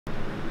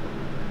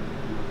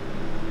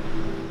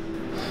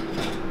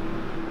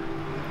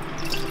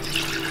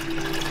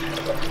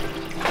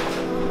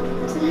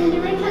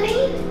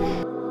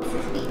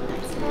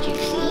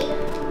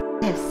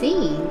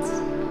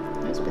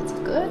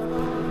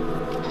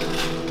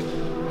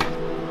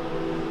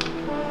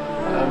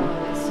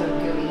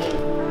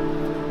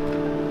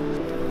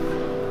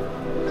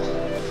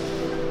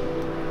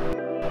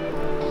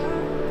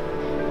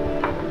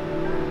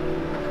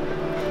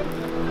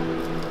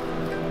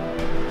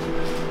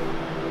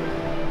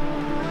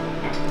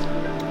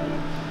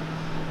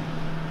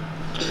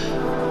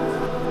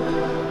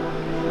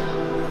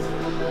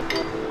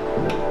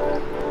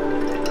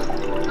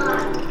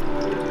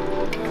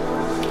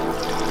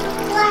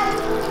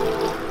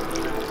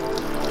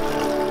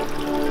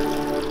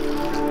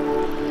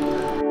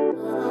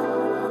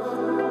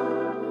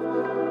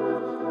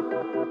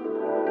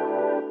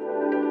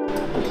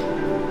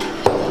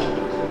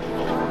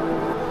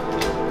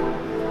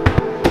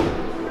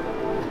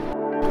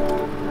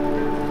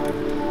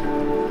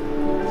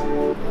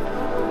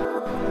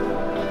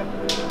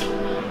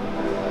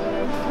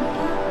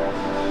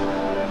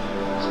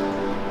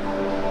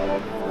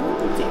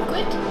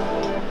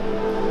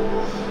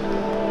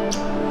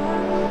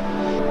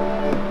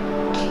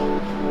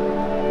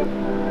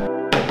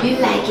You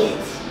like it?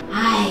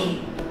 Hi.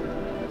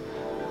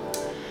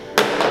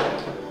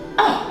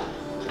 Oh.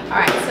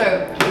 Alright,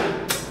 so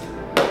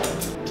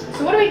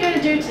what are we going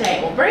to do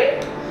today, Aubrey?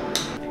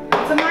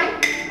 What's on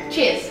mine?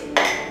 Cheers.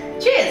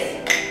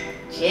 Cheers.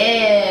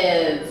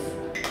 Cheers.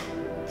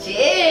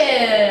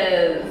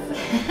 Cheers.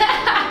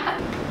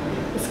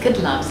 This kid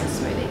loves his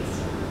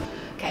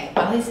smoothies. Okay,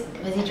 while he's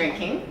busy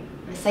drinking,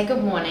 I'm going to say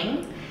good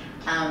morning.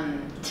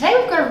 Today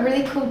we've got a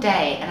really cool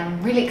day and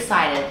I'm really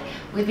excited.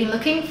 We've been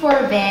looking for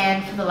a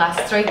van for the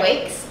last 3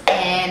 weeks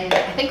and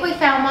I think we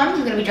found one.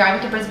 We're going to be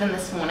driving to Brisbane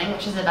this morning,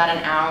 which is about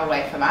an hour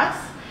away from us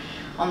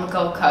on the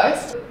Gold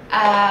Coast.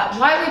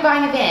 Why are we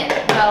buying a van?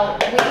 Well,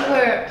 we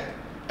were...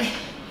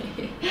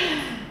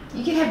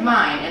 You can have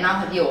mine and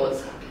I'll have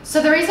yours.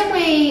 So the reason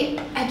we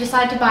have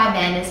decided to buy a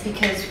van is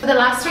because for the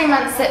last 3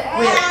 months that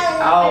we're...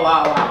 Oh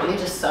wow, you're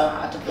just so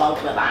hard to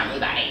vlog with, aren't you,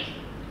 buddy?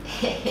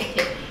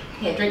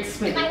 Here, drink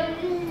smoothie.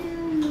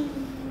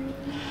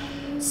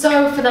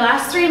 So for the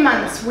last 3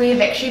 months, we've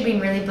actually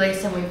been really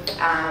blessed and we've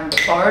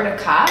borrowed a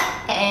car,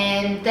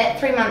 and that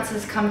 3 months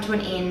has come to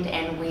an end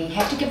and we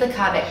have to give the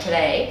car back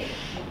today.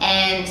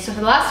 And so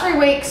for the last 3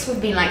 weeks, we've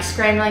been like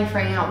scrambling,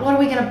 figuring out what are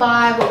we gonna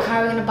buy, what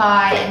car are we gonna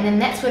buy, and then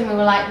that's when we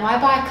were like, why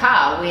buy a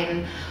car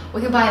when we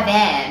can buy a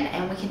van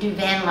and we can do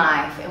van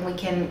life and we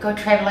can go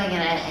traveling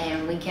in it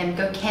and we can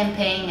go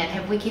camping and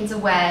have weekends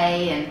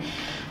away, and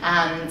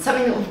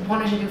something that we've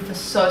wanted to do for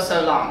so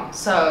long.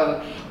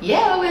 So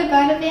yeah, we're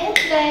buying a van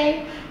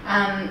today.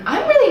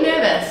 I'm really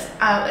nervous.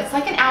 It's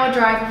like an hour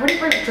drive. I've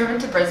already driven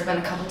to Brisbane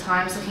a couple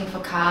times looking for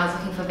cars,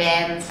 looking for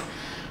vans.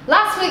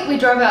 Last week we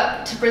drove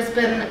up to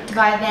Brisbane to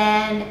buy a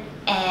van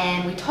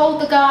and we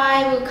told the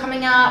guy we were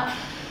coming up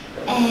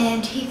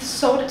and he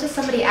sold it to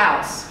somebody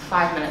else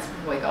 5 minutes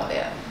before we got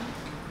there.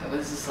 It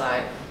was just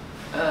like,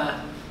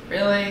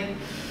 really?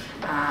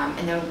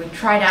 And then we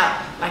tried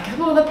out like a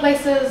couple other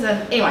places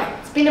and anyway,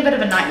 it's been a bit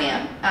of a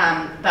nightmare,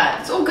 but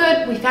it's all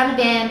good. We found a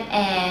van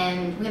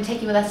and we're going to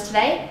take you with us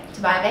today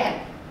to buy a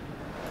van.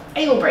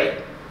 Hey Aubrey,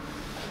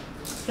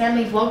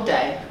 family vlog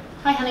day.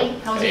 Hi honey,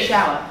 how was your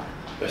shower?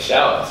 The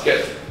shower, it's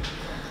good.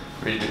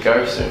 Ready to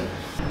go soon.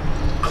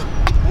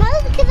 No,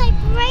 because I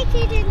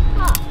break it in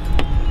half.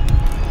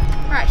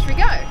 Alright, should we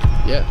go?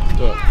 Yeah, let's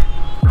do it.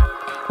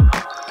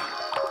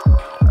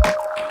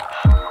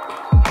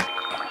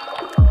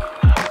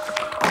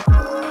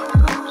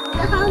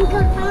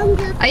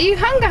 Hunger. Are you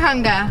hunger?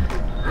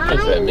 What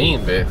does that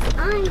mean, Beth?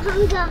 I'm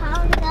hunger.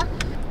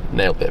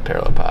 Nailed that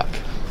parallel park.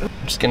 I'm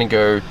just gonna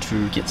go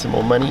to get some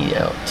more money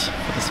out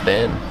for this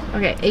van.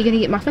 Okay, are you going to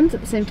get muffins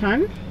at the same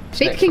time?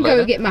 Beth can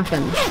go get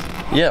muffins.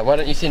 Yeah, why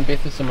don't you send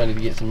Beth some money to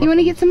get some muffins? You want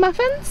to get some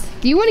muffins?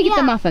 Do you want to get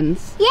the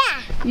muffins?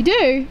 Yeah. You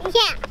do?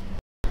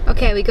 Yeah.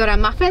 Okay, we got our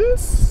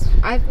muffins.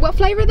 What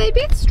flavour are they,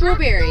 Beth?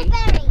 Strawberry.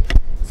 Strawberry.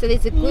 So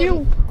there's a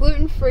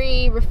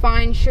gluten-free,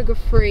 refined,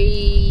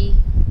 sugar-free,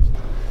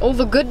 all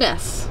the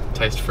goodness.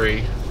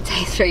 Taste-free.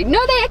 Taste-free. No,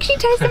 they actually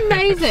taste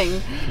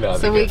amazing. No,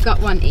 so we got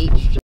one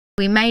each.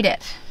 We made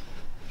it.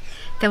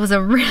 That was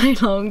a really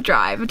long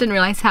drive. I didn't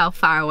realise how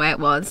far away it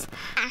was.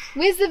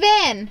 Where's the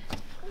van?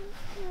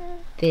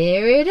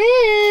 There it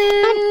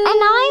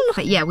is.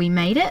 But yeah, we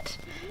made it.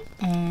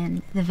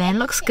 And the van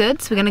looks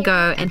good. So we're going to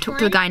go and talk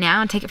to the guy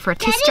now and take it for a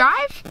test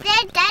drive.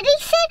 Daddy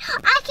said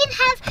I can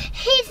have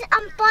his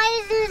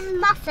buy his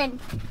muffin.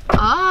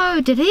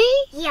 Oh, did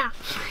he? Yeah.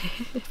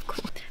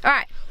 Cool.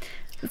 Alright,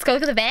 let's go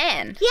look at the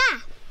van. Yeah.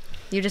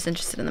 You're just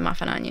interested in the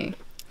muffin, aren't you?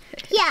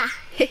 Yeah.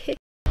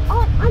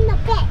 on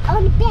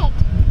the bed.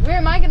 Where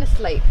am I going to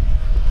sleep?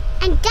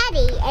 And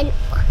Daddy and...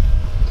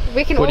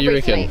 Where can What do you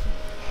Aubrey reckon?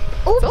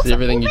 sleep? Is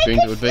everything you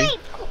dreamed it would be?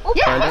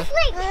 Yeah. Let's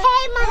sleep.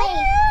 Hey,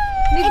 Mommy.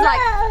 It's like,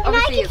 And I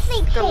obviously can it's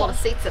sleep got a here. lot of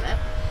seats in it.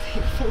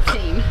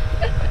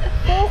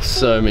 14.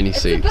 So many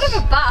It's seats. a bit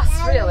of a bus,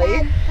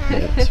 really.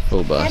 Yeah, it's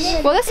full bus.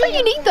 Well, that's what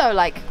you need though,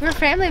 like, we're a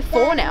family of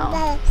 4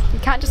 now. You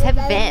can't just have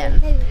a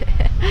van.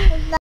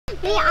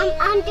 Me, I'm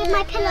under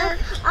my pillow.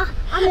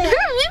 Who have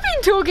you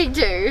been talking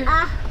to?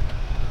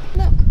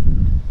 Look.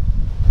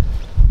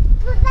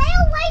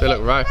 They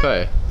look ripe,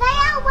 eh? They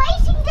are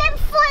waiting them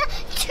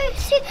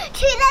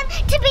to them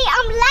to be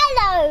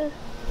Lalo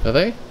Are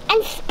they?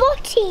 and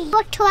Spotty.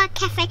 Go to our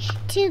cafe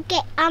to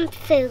get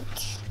food.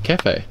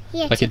 Cafe?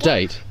 Yeah, Like a to get-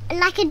 date?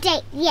 Like a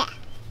date, yeah.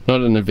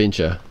 Not an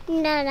adventure.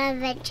 Not an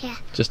adventure.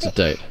 Just a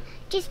date.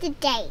 Just a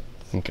date.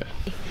 Okay.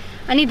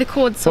 I need the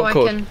cord so What I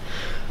cord? can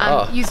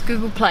Oh. use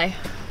Google Play.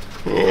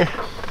 Yeah.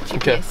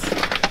 Okay. Yes.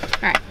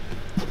 Alright.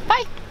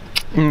 Bye.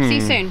 See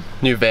you soon.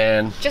 New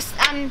van. Just,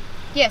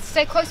 yeah,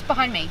 stay close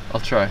behind me.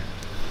 I'll try.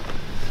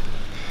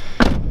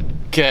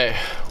 Okay,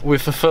 we're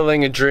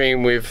fulfilling a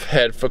dream we've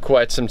had for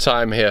quite some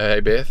time here,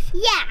 hey Beth?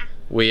 Yeah.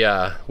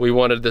 We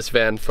wanted this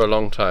van for a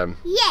long time.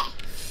 Yeah.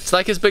 It's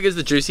like as big as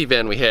the Juicy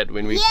van we had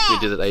when we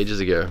did it ages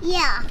ago.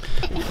 Yeah.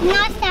 It's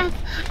nice to have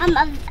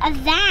a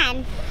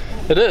van.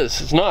 It is,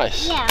 it's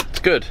nice. Yeah. It's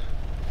good.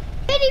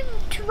 Ready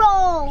to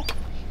roll.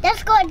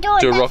 Let's go and do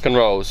it. Do rock and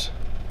rolls.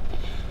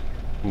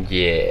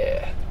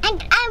 Yeah. And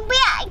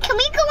can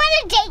we go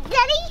on a date,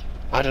 Daddy?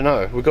 I don't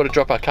know, we've got to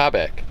drop our car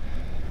back.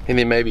 And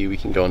then maybe we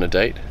can go on a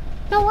date.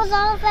 No, what's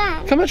all that?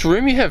 Look how much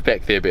room you have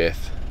back there,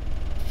 Beth.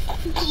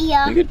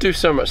 Yeah. You could do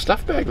so much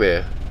stuff back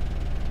there.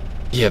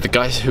 Yeah, the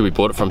guy who we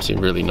bought it from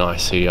seemed really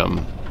nice.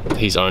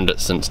 He's owned it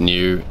since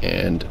new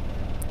and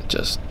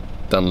just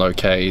done low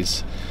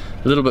Ks.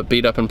 A little bit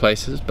beat up in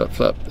places, but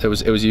flip. It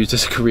was used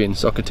as a Korean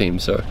soccer team,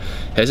 so it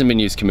hasn't been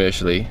used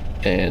commercially,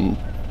 and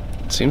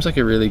it seems like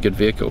a really good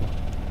vehicle.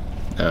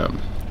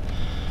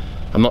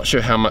 I'm not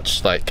sure how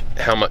much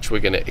we're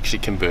gonna actually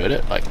convert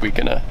it. Like, we're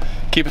gonna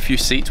keep a few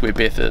seats where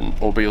Beth and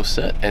Aubrey will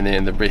sit, and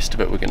then the rest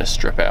of it we're gonna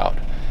strip out.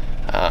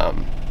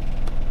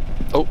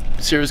 Oh,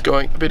 Sarah's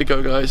going. I better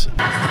go, guys.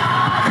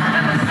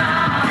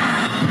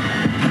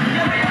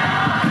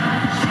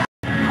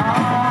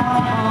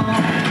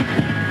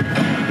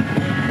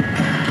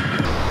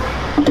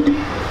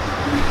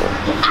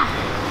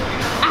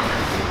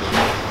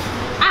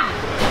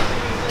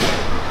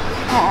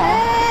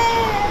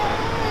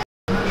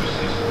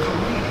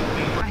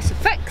 Nice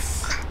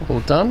fix. All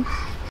done.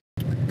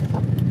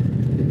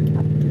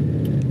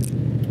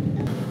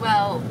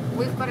 Well,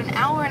 we've got an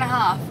hour and a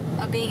half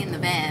of being in the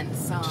van,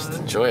 so Just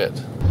enjoy it.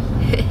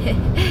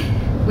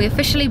 we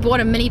officially bought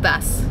a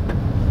minibus.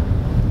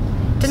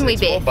 Didn't we,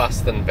 It's more Beth?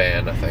 bus than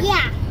van, I think.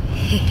 Yeah.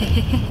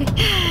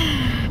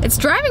 It's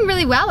driving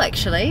really well,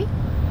 actually.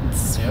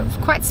 It's Yep.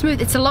 quite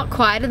smooth. It's a lot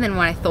quieter than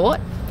what I thought.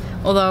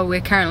 Although we're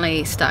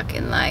currently stuck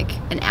in like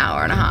an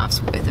hour and a half's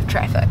worth of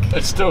traffic.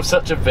 It's still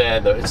such a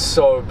van though. It's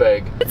so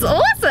big. It's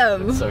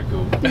awesome. It's so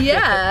cool.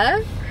 Yeah.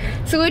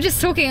 So we were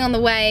just talking on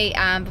the way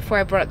before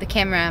I brought up the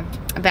camera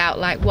about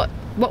like what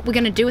we're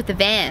gonna do with the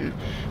van.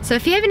 So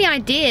if you have any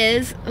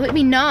ideas, let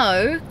me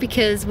know,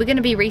 because we're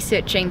gonna be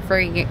researching,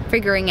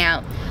 figuring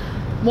out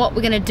what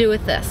we're gonna do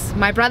with this.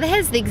 My brother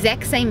has the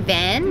exact same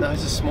van. No,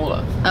 it's just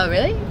smaller. Oh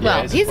really?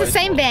 Well, it's he's the way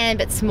same smaller. van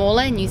but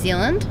smaller in New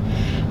Zealand,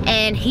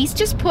 and he's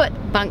just put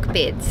bunk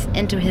beds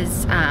into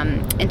his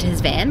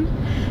van.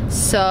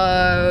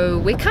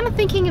 So we're kind of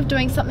thinking of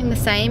doing something the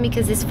same,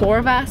 because there's 4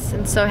 of us,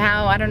 and so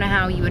I don't know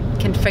how you would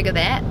configure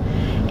that.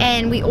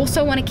 And we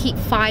also want to keep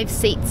 5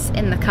 seats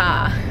in the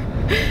car.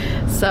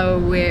 So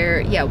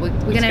we're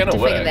gonna have to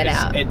figure that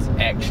out. It's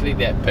actually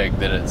that big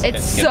that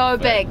It's so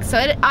big. So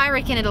I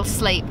reckon it'll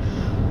sleep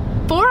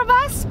 4 of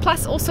us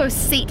plus also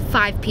seat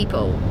 5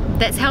 people.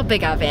 That's how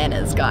big our van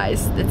is,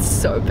 guys. It's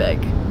so big.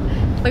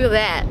 Look at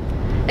that.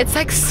 It's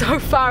like so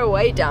far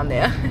away down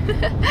there.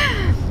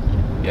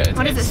 Yeah,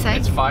 What does it say?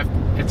 It's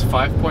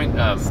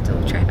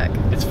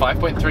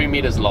 5.3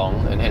 meters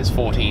long and has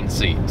 14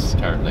 seats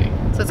currently.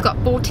 So it's got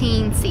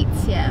 14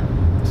 seats, yeah.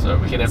 So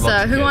we can have lots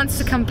So of who kids. wants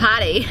to come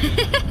party?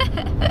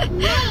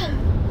 Me.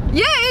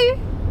 You?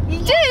 You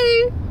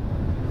do?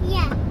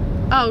 Yeah.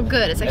 Oh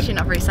good, it's actually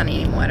not very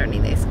sunny anymore. I don't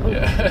need these.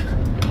 Yeah.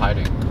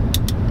 Hiding.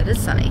 It is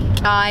sunny.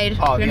 Died.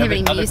 Oh, We the don't have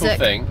any other music. cool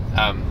thing,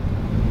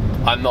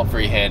 I'm not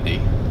very handy,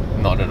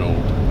 not at all.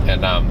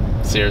 And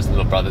Sarah's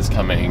little brother's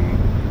coming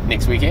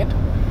next weekend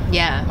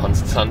Yeah. on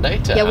Sunday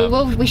to.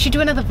 Yeah, we should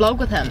do another vlog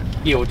with him.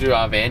 Yeah, we'll do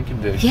our van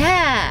conversion.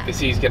 Yeah. Because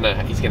he's gonna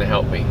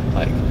help me.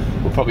 Like,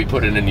 we'll probably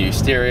put in a new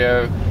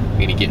stereo.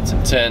 We're gonna get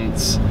some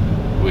tints.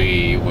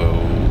 We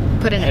will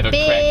Put in have a a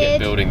crack bed. at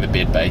building the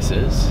bed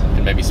bases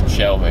and maybe some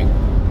shelving.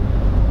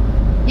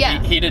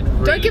 Yeah. He did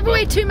really Don't give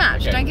away well. too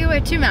much. Okay. Don't give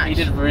away too much. He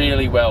did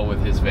really well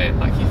with his van.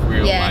 Like, he's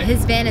real. Yeah, like,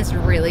 his van is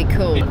really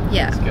cool.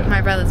 Yeah, it's Yeah, good. my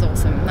brother's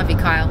awesome. Love you,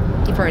 Kyle.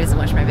 He probably doesn't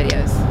watch my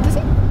videos. Does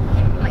he?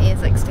 My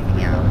ear's like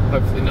sticking out.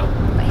 Hopefully not.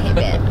 My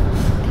hairband.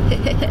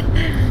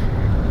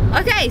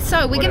 Okay,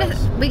 so we're What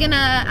else?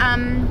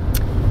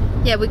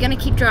 gonna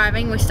keep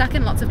driving. We're stuck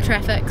in lots of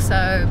traffic,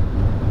 so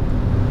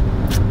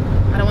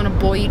I don't want to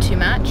bore you too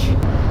much.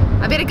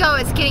 I better go.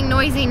 It's getting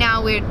noisy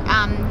now.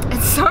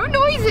 It's so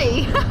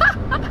noisy.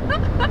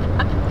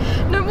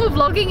 No more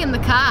vlogging in the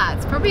car.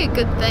 It's probably a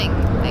good thing,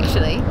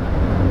 actually,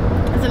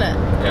 isn't it?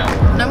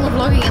 Yeah. No more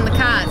vlogging in the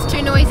car. It's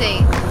too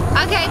noisy.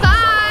 Okay,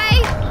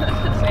 bye.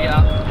 See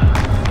ya.